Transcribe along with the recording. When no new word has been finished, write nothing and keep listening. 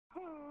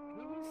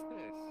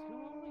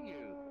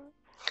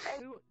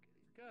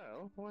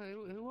Who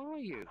are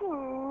you?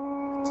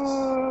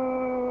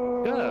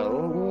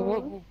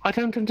 Girl, I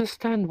don't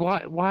understand.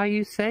 Why are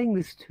you saying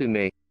this to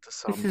me?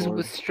 This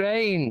is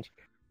strange.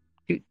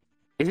 Is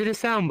it a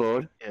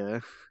soundboard? Yeah.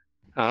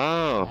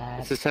 Oh,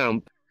 it's a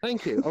sound.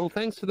 Thank you. Oh,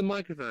 thanks for the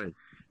microphone.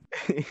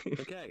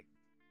 Okay.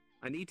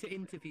 I need to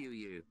interview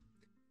you.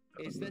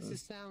 Is this a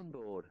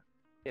soundboard?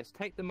 Yes,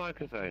 take the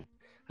microphone.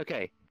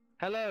 Okay.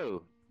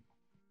 Hello.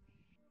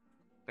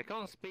 I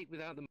can't speak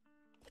without the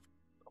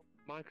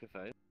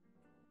microphone.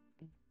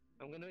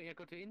 I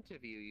got to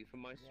interview you for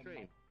my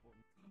stream.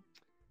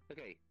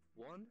 Okay.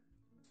 1,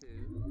 2, 3,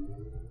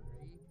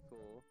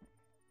 4,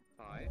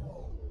 5,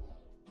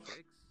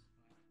 6,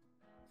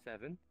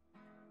 7,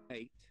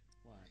 8,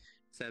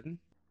 7,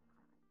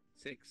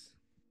 6,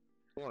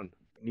 1.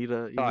 You need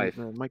a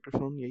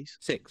microphone, yes?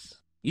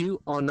 6.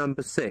 You are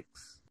number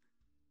 6.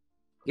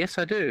 Yes,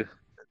 I do.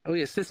 Oh,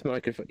 yes, this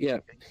microphone. Yeah.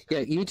 Yeah,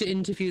 you need to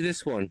interview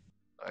this one.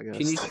 I guess.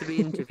 She needs to be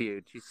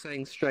interviewed. She's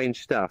saying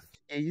strange stuff.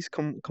 Yeah, he's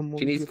come over.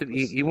 She needs to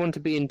be. You want to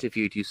be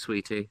interviewed, you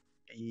sweetie?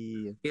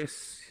 Yeah.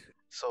 Yes.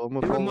 So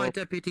I'm Who my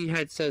deputy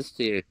head says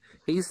to you?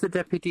 He's the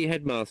deputy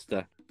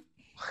headmaster.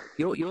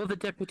 You're the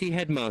deputy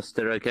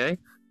headmaster, okay?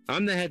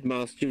 I'm the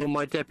headmaster. You're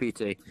my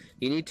deputy.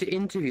 You need to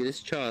interview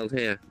this child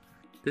here.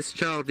 This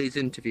child needs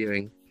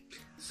interviewing.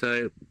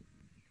 So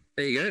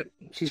there you go.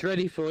 She's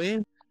ready for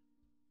you.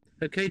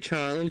 Okay,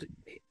 child.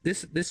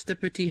 This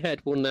deputy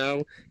head will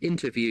now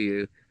interview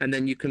you, and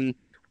then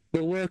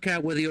we'll work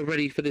out whether you're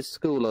ready for this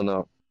school or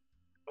not.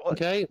 What?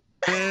 Okay,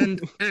 and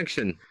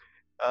action.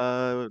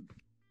 Are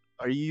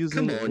you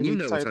using? Come on, you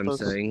know what I'm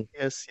saying.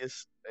 Yes,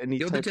 yes.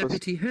 You're the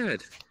deputy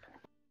head.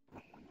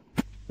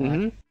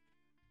 Mm-hmm.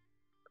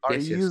 Are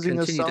you using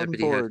a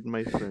soundboard,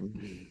 my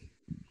friend?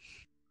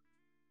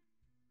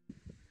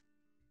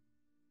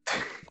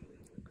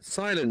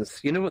 Silence.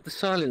 You know what the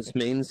silence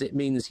means? It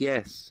means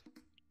yes.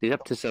 Lead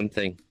up to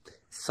something.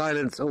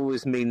 Silence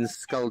always means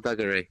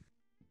skullduggery.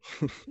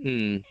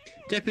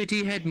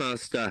 Deputy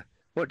headmaster,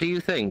 what do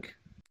you think?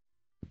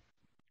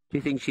 Do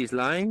you think she's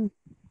lying?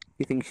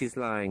 You think she's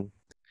lying?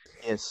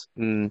 Yes.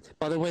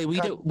 By the way, we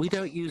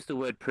don't use the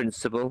word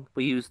principal.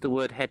 We use the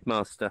word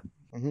headmaster.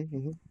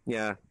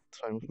 Yeah. That's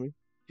fine with me.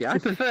 Yeah, I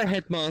prefer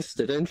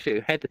headmaster, don't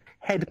you?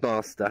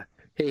 Headmaster.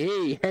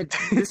 Hey, head.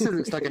 This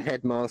looks like a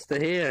headmaster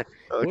here.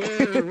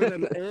 Okay.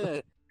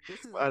 Whoa,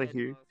 I'm out of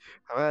here.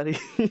 I'm out of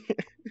here.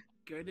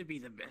 Going to be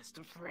the best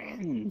of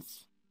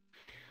friends.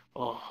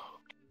 Oh,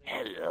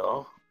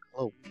 hello.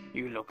 Hello.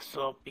 You look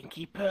so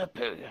pinky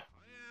purple.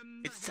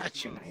 It's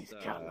such a nice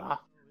color.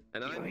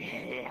 Your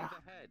hair,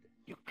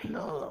 your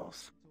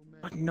clothes,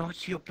 but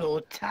not your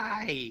bow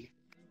tie.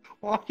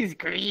 Oh, he's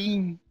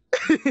green.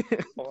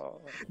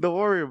 Don't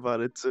worry about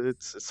it.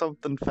 It's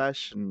something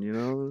fashion, you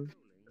know.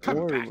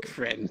 Come back,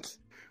 friend.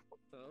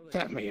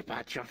 Tell me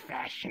about your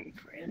fashion,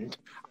 friend.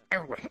 I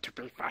want to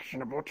be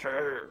fashionable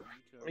too.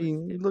 I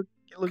mean, you look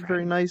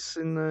very nice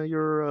in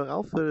your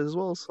outfit as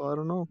well. So I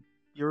don't know.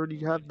 You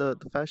already have the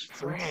fashion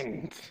sense.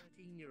 Friend.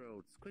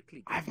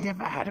 I've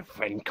never had a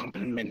friend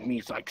compliment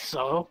me like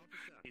so.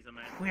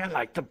 We are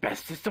like the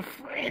bestest of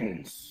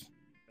friends.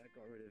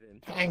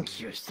 Thank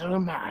you so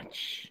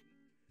much.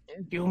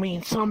 You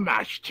mean so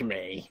much to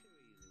me.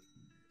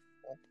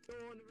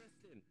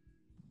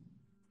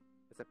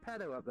 There's a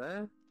pedo up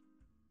there.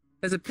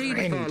 There's a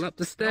paedophile up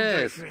the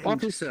stairs.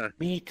 Officer,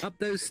 up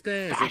those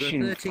stairs. There's a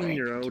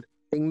 13-year-old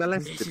being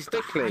molested. This is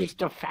quickly. The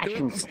highest of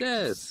fashion. Go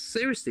upstairs.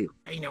 Seriously.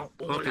 I know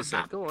all Officer,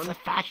 about go on. the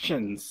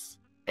fashions.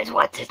 But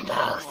what did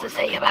Master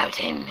say about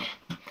him?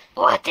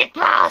 What did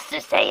Master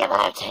say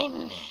about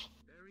him?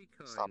 Very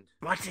kind.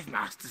 What did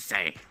Master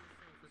say?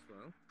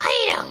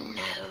 I don't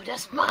know.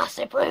 Does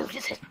Master prove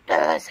this is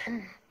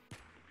person?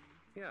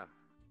 Yeah.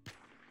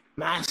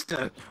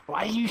 Master,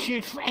 why you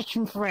shoot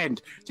fashion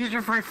friend? These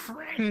are my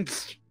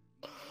friends.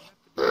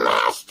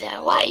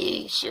 Master, why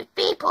you shoot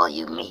people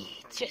you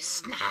meet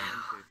just now?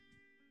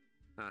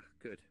 Ah,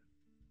 good.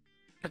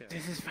 But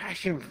this is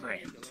fashion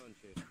friend.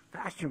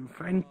 Fashion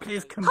friend,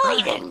 please come I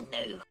back. don't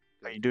know.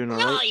 Are you doing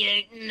alright?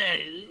 I don't know.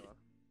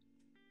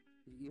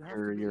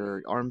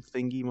 Your arm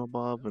thingy, my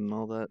bob, and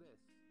all that.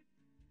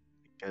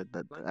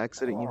 That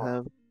accident you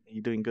have. Are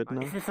you doing good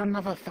now? Is this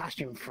another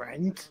fashion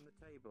friend?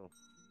 No,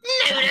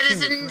 that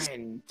isn't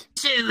Friend.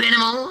 true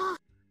anymore.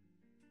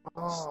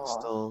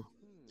 Oh,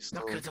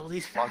 Still look at all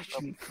these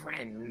fashion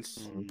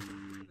friends.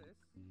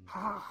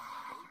 For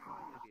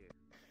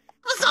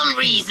some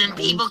reason,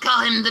 people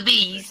call him the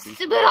Beast,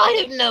 but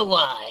I don't know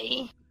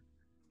why.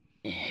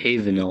 Hey,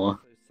 Vanilla.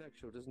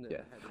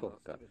 Yeah. Oh,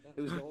 God.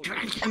 It was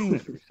Dragon!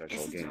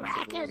 It's a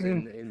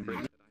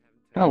dragon!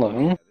 Hello.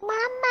 Mama!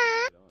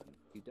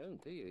 You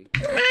don't, do you?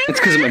 It's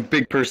because of my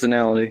big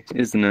personality,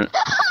 isn't it?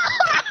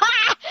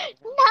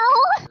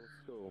 No!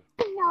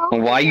 No!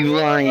 Why are you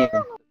lying?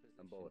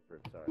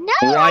 No!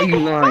 Why are you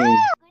lying?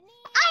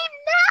 I'm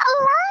not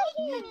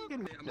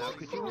lying! Now,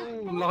 could you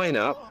all line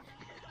up?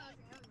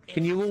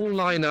 Can you all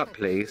line up,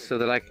 please, so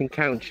that I can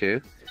count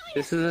you?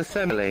 This is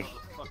assembly.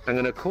 I'm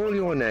going to call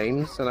your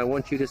names, and I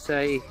want you to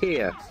say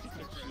here.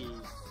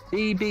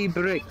 DB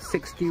Brick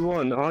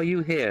 61, are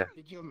you here?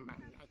 Did your mum not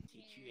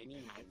teach you any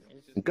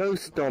manners?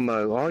 Ghost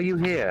Domo, are you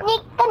here?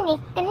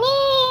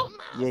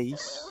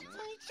 Yes.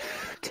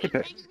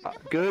 Tippet,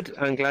 good,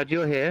 I'm glad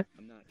you're here.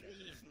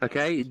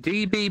 Okay,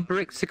 DB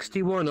Brick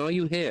 61, are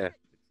you here?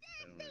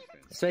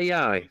 Say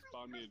aye.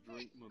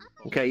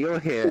 Okay, you're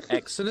here.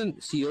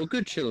 Excellent. So you're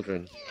good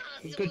children.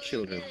 Good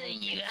children.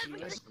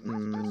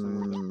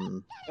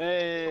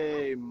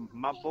 Hey,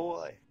 my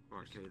boy.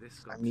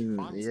 I mean,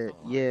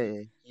 yeah.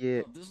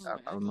 I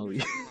don't know.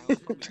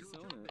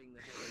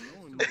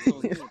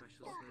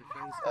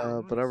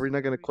 But are we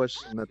not gonna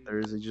question that there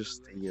is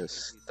just a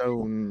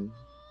stone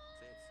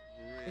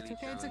in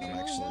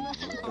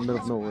the middle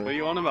of nowhere? What are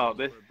you on about,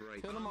 this?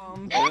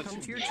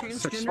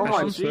 Oh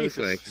my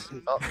Jesus!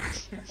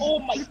 Oh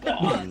my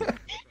God!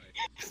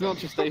 It's not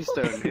just a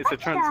stone; it's a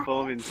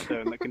transforming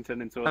stone that can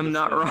turn into. I'm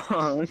not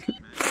wrong.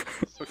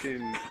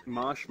 Fucking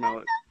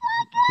marshmallow.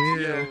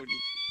 Yeah.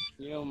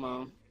 Yo,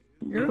 mom.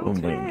 Oh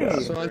my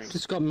God. So I've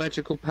just got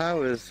magical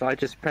powers. I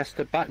just pressed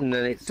a button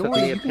and it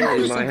suddenly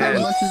appeared in my hand.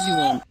 As much as you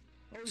want.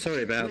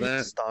 Sorry about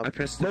that. Stop. I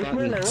pressed the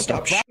button.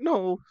 Stop.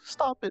 No,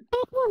 stop it.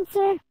 Come on,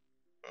 sir.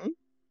 Hmm?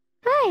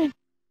 Hi.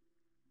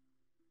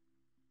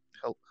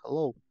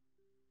 Hello.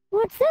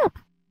 What's up?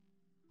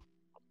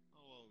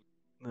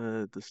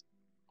 The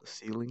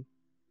ceiling.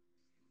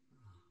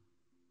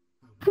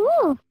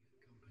 Cool.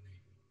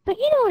 But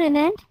you know what it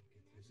meant.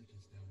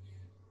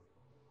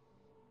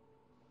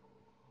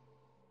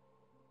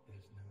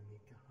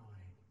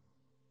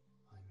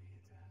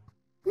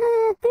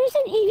 There's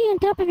an EV on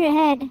top of your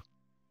head.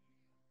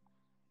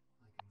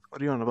 What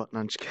are you on about,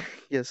 Nanchka?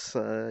 Yes,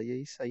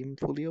 yes, I am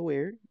fully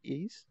aware.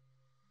 Yes.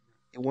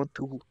 You want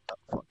to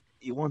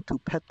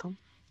pet them?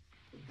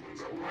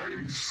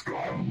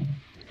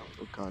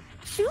 Oh God.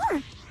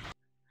 Sure.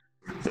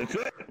 There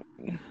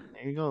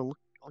you go.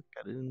 Look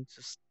at it and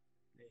just.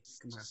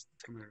 Come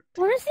here.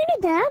 Wanna see me,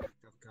 Dad?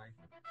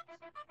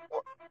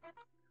 What?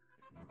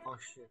 Oh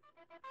shit.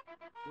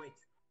 Wait,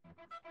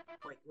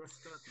 we're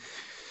starting.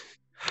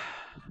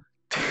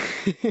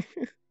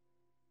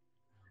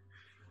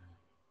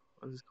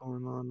 What is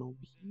going on over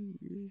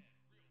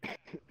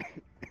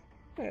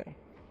here?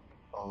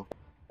 Oh.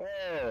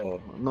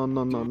 No.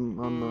 Not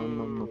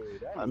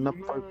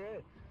for.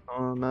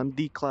 Not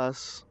D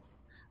class.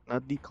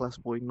 Not D class,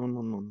 boy. No.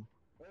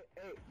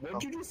 What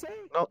did you just say?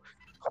 No.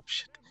 Oh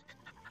shit.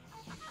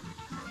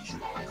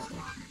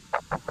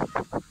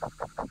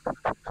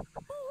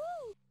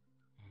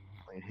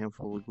 Like a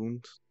handful of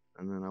goons,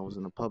 and then I was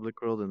in a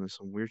public world, and there's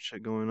some weird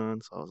shit going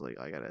on. So I was like,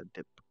 I gotta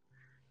dip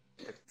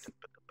the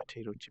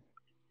potato chip.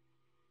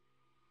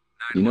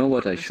 You know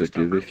what I should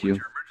do with you?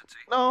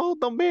 No,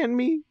 don't ban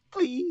me,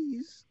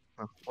 please.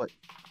 Oh, what?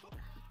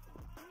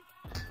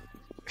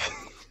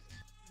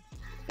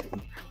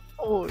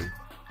 Oh.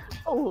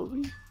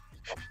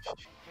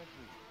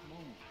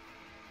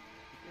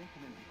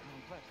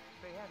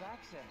 They have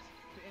access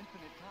to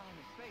infinite time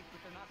and space, but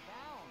they're not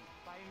bound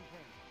by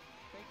anything.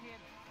 They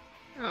can't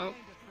Oh, find a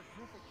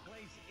specific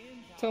place in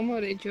time.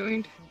 somebody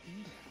joined.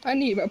 I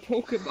need my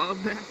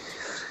Pokeball back.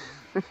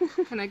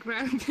 Can I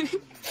grab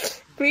it?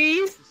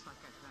 Please?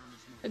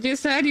 I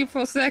just had you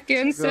for a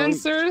second. There you go.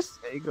 Sensors?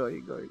 There you go.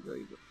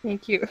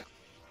 Thank you. We count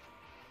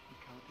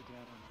the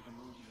data into the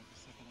movement of the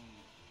second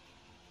element.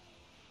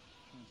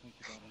 Translate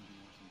the data into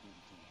yours and give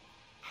it to me.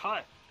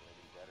 Hi.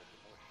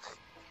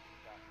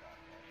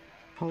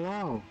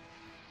 Hello.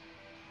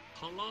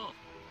 Hello.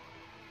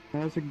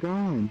 How's it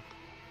going?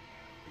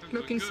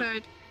 Look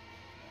inside.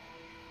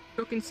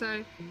 Look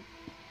inside.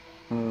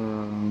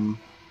 No.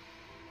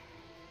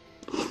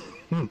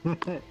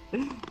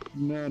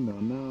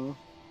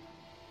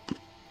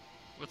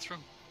 What's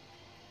wrong?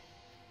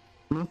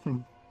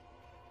 Nothing.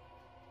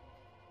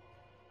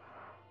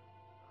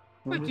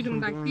 What, I'm you just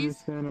don't like enjoying this?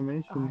 this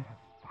animation.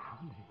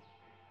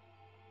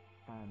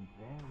 And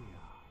there we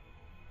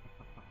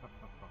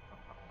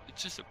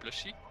It's just a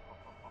plushie.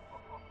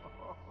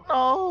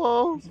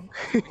 No.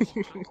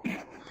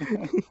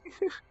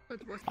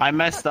 I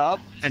messed up,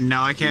 and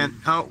now I can't.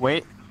 Oh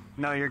wait,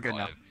 no, you're good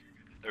now.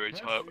 Every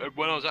time,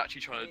 when I was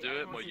actually trying to do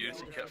it, my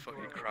Unity kept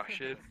fucking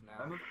crashing.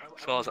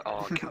 So I was like,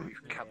 oh, can't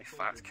be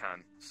fat,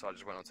 can. So I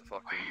just went on to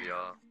fucking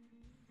VR.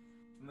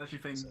 Unless you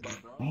think.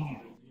 I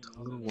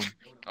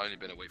only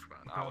been away for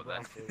about an hour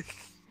then.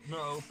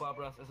 No, Bob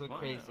Ross isn't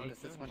crazy.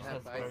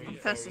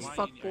 Fast as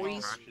fuck,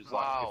 boys.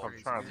 Wow. If I'm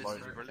trying to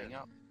load everything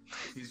up.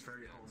 He's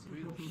very old.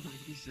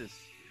 Jesus.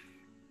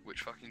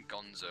 Which fucking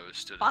gonzo is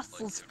still Fast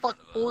in, as fuck,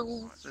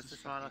 boys. Does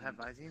this one not have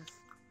Visines?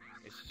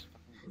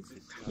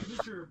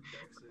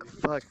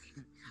 Fuck.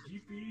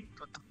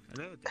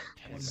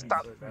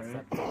 Stop.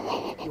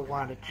 You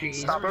want a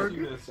cheese? Stop.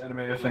 This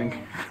anime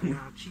thing.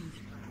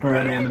 Or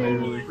any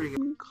anime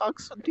really.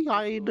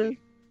 Coxodiide.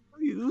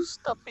 You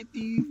stop it.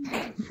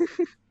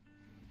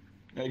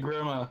 Hey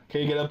Grandma,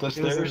 can you get up the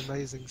It was stairs? an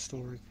amazing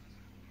story.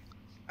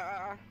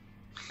 I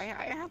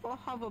have a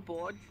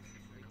hoverboard.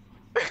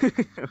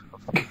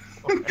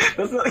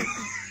 That's not...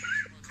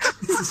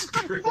 This is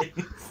great.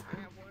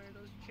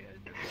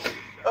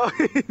 Oh,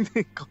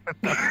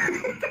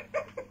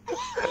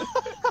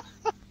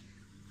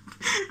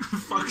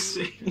 Fuck's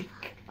sake.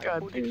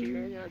 God Must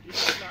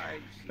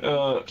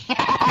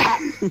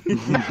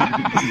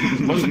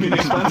be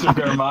expensive,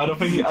 Grandma. I don't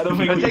think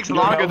It we takes can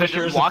longer help than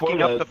sure just walking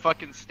support up that. the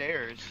fucking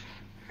stairs.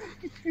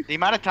 The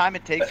amount of time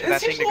it takes for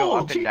that thing to go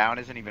up and down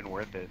isn't even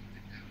worth it.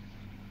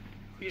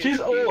 She's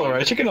old,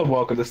 alright. She cannot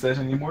walk up the stairs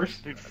anymore.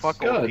 Dude, fuck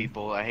God. old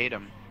people. I hate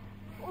them.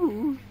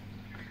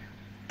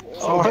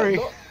 Sorry.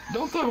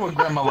 Don't talk about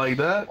Grandma like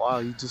that. Wow,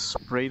 you just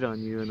sprayed on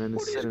you and then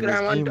it said in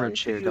Grandma his gamer done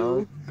chair, to dog.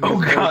 you? Oh,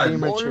 He's got a God.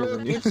 gamer Oh, chair look,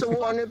 on you. it's a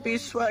wannabe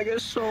swagger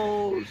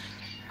souls.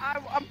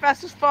 I'm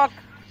fast as fuck.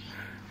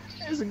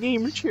 There's a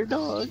gamer chair,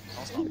 dog.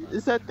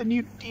 Is that the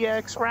new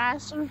DX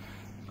Racer?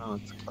 Oh,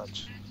 it's a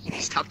clutch.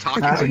 Stop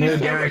talking That's a about new that.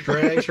 Derek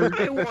Racer.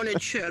 I want a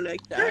chair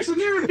like that. There's a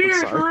new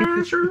Derek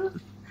Racer.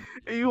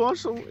 Hey, you want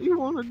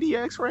a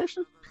DX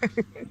Racer?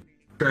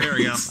 There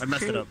we go. I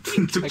messed it up.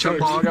 Took I charge.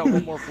 got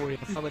one more for you.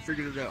 I finally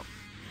figured it out.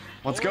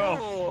 Let's go.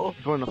 Oh,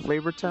 Going to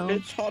Flavor Town?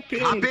 let's hop in.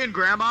 Hop in,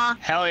 Grandma.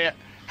 Hell yeah.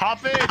 Hop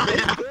in.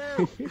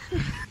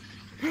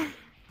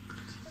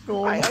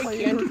 I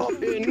can't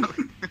hop in.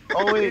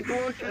 Oh wait,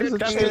 there's a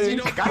chair.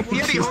 Guy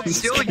Fieri, hold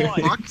still, you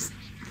fucks.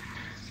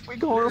 We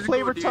going to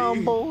Flavor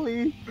Town,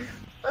 boy.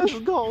 Let's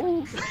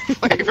go.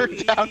 Flavor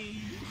Town.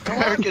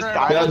 America's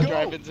Diamond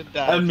Drive-Ins and And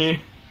Dives.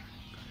 me.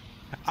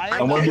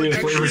 I want to be in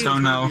Flavor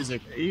Town now.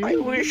 I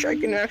wish I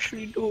can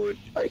actually do it.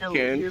 I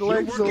can't. Your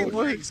legs don't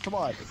work. Come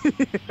on.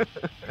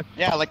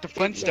 Yeah, like the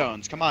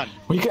Flintstones. Come on.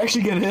 We can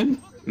actually get in.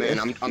 Man,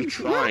 I'm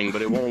trying,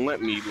 but it won't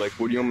let me. Like,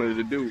 what do you want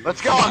me to do? Let's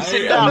go. I'm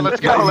sitting down.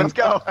 Let's go. Let's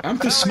go. I'm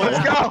too small.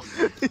 Let's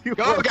go.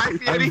 Go, Guy I'm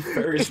Fieri.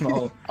 very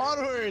small.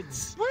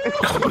 Onwards.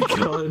 Oh my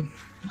god.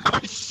 Oh,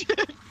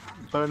 shit.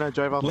 Better not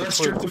drive off Let's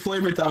the trip cliff. to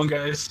Flavor Town,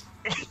 guys.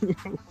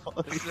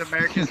 This is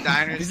America's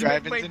Diners,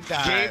 Drive-Ins, and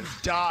Dives. Game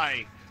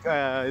die.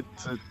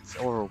 It's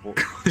horrible.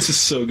 This is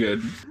so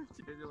good.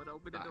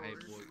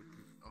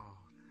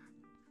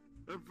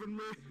 Open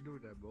do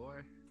that, boy.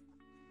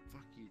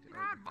 Fuck you.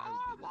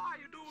 Why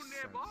you doing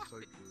that, boy? So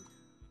good.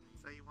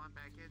 So you want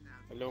back in now?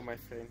 Hello, my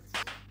friends.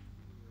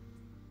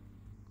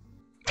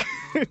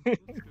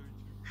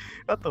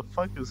 What the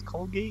fuck is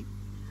Colgate?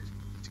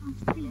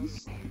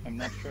 I'm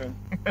not sure.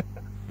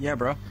 Yeah,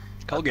 bro.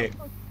 Colgate.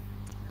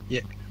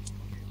 Yeah.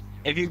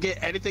 If you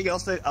get anything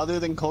else other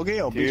than Colgate,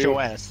 I'll beat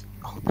your ass.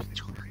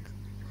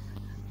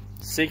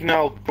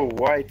 Signal to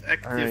white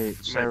active. Alright,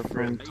 my Sarah,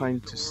 friend. time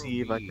to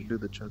see if I can do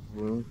the chuck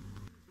room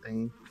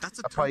thing. That's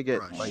a I'll probably get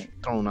toothbrush. like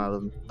thrown out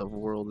of the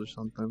world or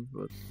something,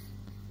 but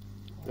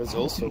That's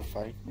also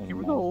fine. here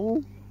we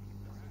go.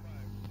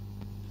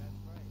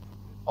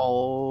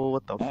 Oh,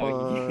 what the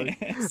fuck?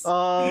 yes.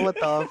 Oh, what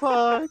the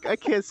fuck? I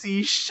can't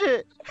see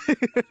shit. Oh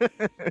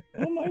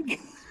my god.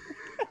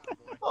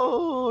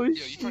 Oh,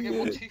 Hang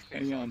on,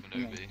 hang on.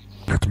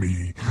 Let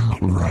me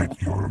ride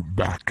your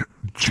back,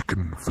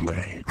 chicken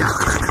fillet.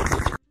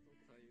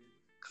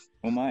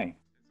 Oh my.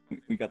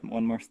 We got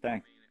one more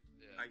stack.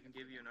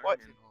 What?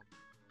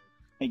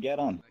 Hey, get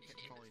on.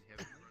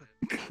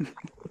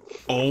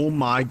 Oh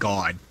my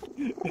god.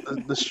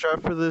 The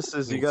strat for this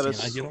is you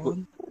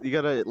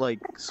gotta like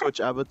switch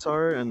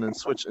avatar and then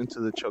switch into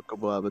the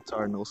chocobo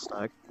avatar and it'll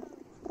stack.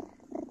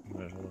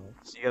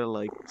 So you gotta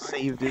like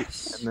save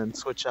it and then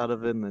switch out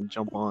of it and then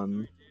jump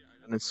on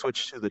and then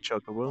switch to the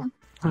chocobo.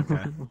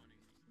 Okay.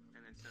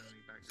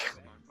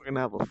 We're gonna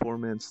have a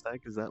 4-man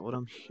stack. Is that what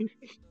I'm hearing?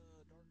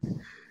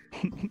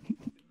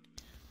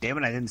 Damn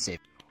it, I didn't save.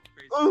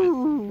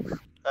 Ooh.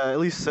 At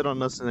least sit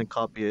on us and then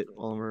copy it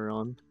while we're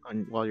on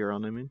while you're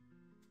on. I mean,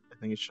 I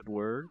think it should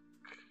work.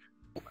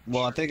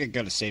 Well, I think I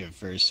gotta save it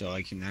first so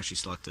I can actually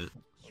select it.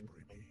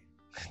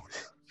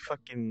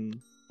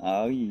 Fucking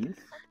Oh, yes.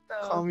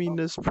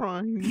 Communist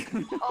Prime.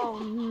 Oh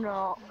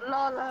no,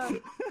 Lola.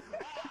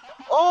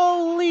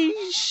 Holy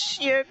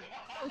shit!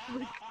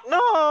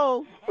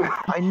 No!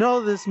 I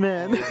know this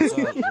man.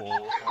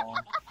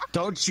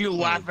 Don't you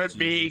laugh at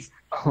me!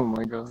 Oh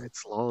my god,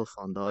 it's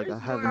Lolathon, dog. I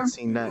haven't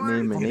seen that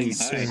name in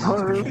ages. Hey.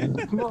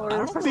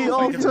 The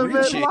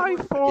ultimate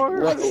life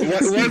force! What is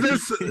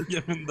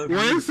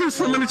this?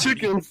 So many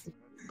chickens?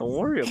 Don't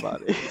worry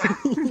about it.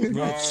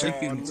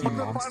 Chickens,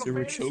 monster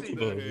with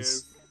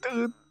chocobos.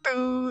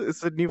 Dude, it's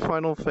the new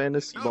Final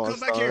Fantasy boss, come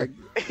back here.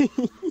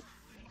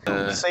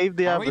 dog. Save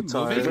the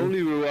avatar. If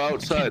only we were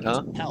outside,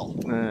 huh? Hell.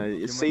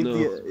 You save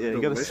you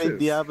gotta save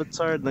the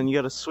avatar, then you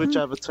gotta switch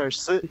avatar,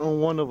 sit on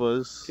one of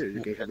us,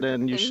 and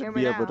then you should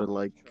be able to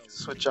like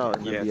switch out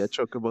and then be a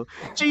chocobo.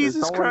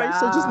 Jesus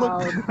Christ, I just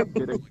looked.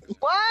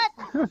 What?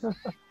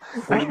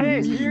 I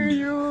can't hear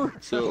you.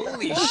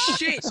 Holy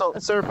shit! So,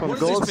 Seraphim, What is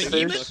go this,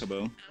 upstairs.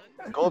 Chocobo.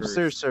 Go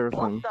upstairs,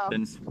 Seraphim.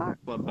 Then swap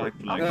back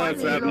to like.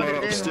 That's that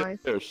not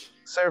upstairs.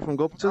 Seraphim,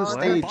 go up to the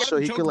stage so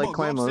he could like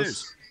climb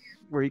us.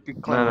 Where he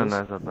could climb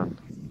us. No.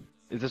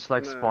 It's just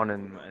like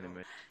spawning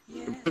enemy.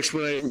 Which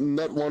way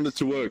not wanted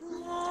to work.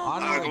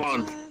 Come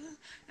on.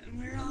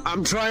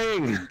 I'm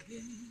trying.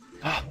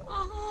 I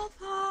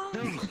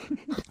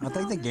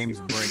think the game's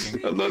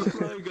breaking. I'm not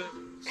trying, guys.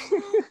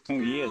 Oh,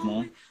 he is,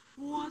 man.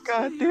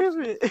 God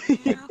damn it.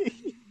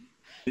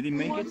 Did he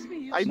make it?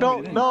 I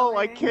don't know.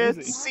 I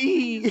can't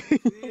see.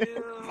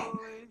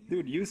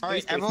 Dude, use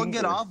Alright, space everyone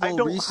get off. I We'll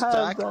don't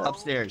restack have that.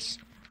 upstairs.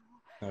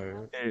 Hey,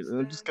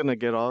 I'm just gonna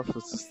get off.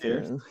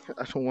 Yeah,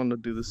 I don't want to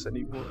do this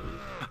anymore.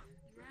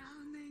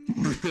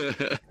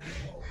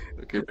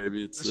 Okay,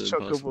 maybe it's This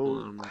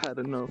impossible. chocobo had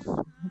enough.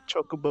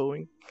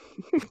 Chocoboing.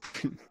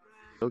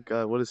 Oh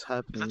god, what is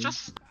happening? Is that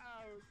just?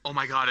 Oh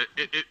my god,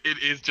 it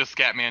is just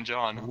Scatman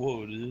John.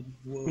 Whoa, dude.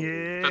 Whoa.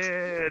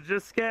 Yeah,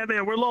 just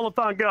Scatman. Where'd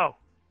Lolathon go?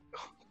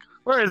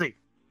 Where is he?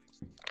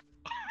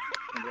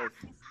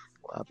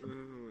 What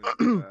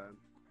happened?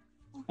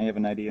 I have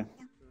an idea.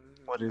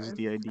 What is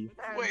the idea?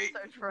 Wait.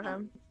 Search for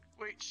him.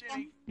 Wait,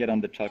 Shitty. Get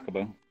on the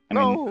chocobo. I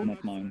No. mean,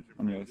 not mine.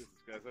 On yours.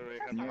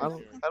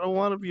 I don't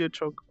want to be a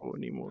chocobo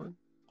anymore.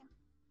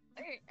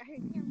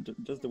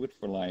 Just do it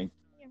for like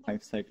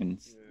 5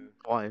 seconds.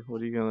 Why?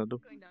 What are you gonna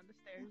do?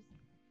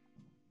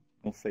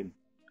 We'll see.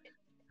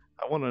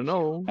 I want to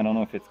know. I don't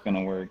know if it's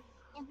gonna work.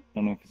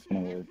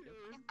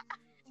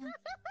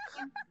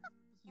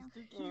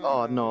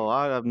 Oh no,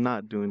 I am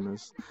not doing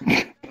this.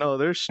 No,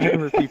 there's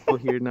streamer people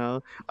here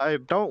now. I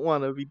don't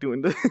want to be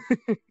doing this.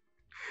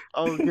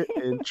 I'll get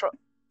in trouble.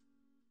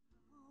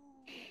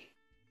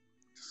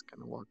 Just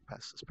gonna walk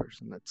past this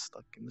person that's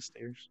stuck in the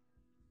stairs.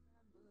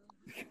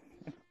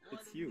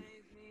 It's you.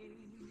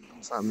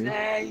 It's not me.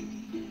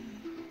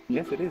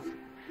 Yes, it is.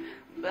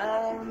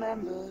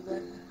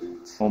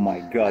 Oh my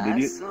god,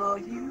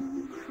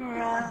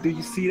 did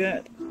you see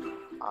that?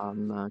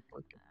 I'm not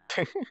looking.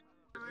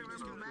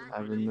 I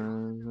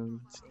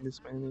haven't seen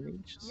this man in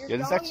ages. Yeah,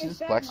 this actually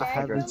just Black I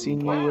haven't seen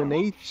you in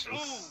ages.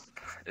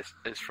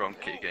 It's from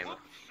Kitty Gamer.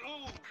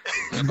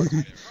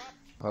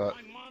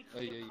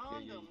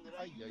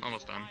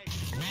 Almost done.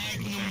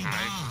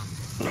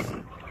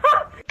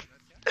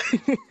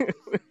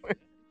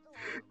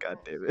 God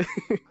damn it.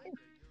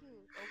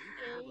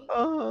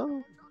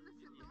 Oh.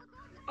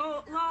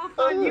 Oh,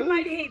 Lawful, you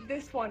might hate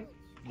this one.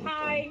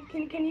 Hi,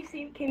 can you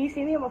see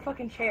me? I'm a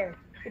fucking chair.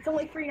 It's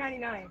only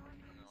 $3.99.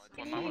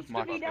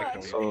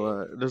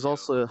 So there's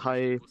also a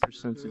high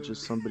percentage of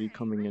somebody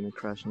coming in and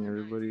crashing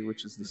everybody,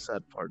 which is the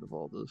sad part of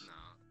all this.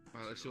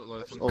 There's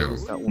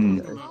always that one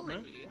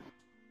guy.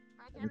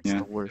 It's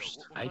the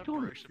worst. I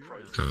don't.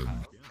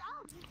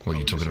 What are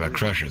you talking about,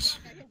 crashes?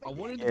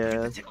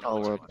 Yeah,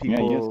 all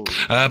people.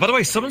 By the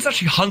way, someone's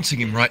actually hunting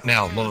him right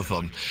now,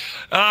 Lolathon.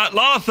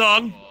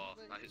 Lolathon!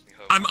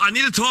 I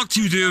need to talk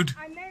to you, dude.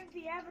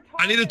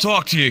 I need to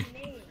talk to you.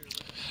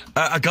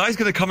 A guy's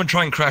gonna come and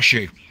try and crash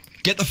you.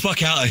 Get the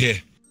fuck out of here.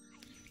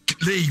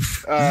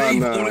 Leave.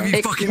 Leave. No. All of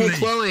you fucking leave.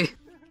 Chloe.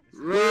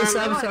 Where's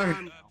Avatar?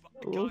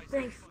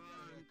 Thanks.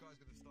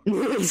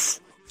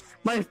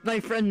 My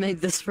friend made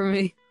this for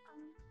me.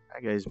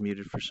 That guy's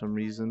muted for some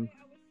reason.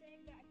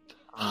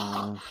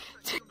 It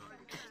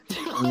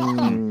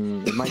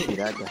might be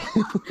that guy.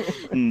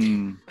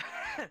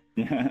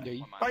 Yeah.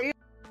 Are you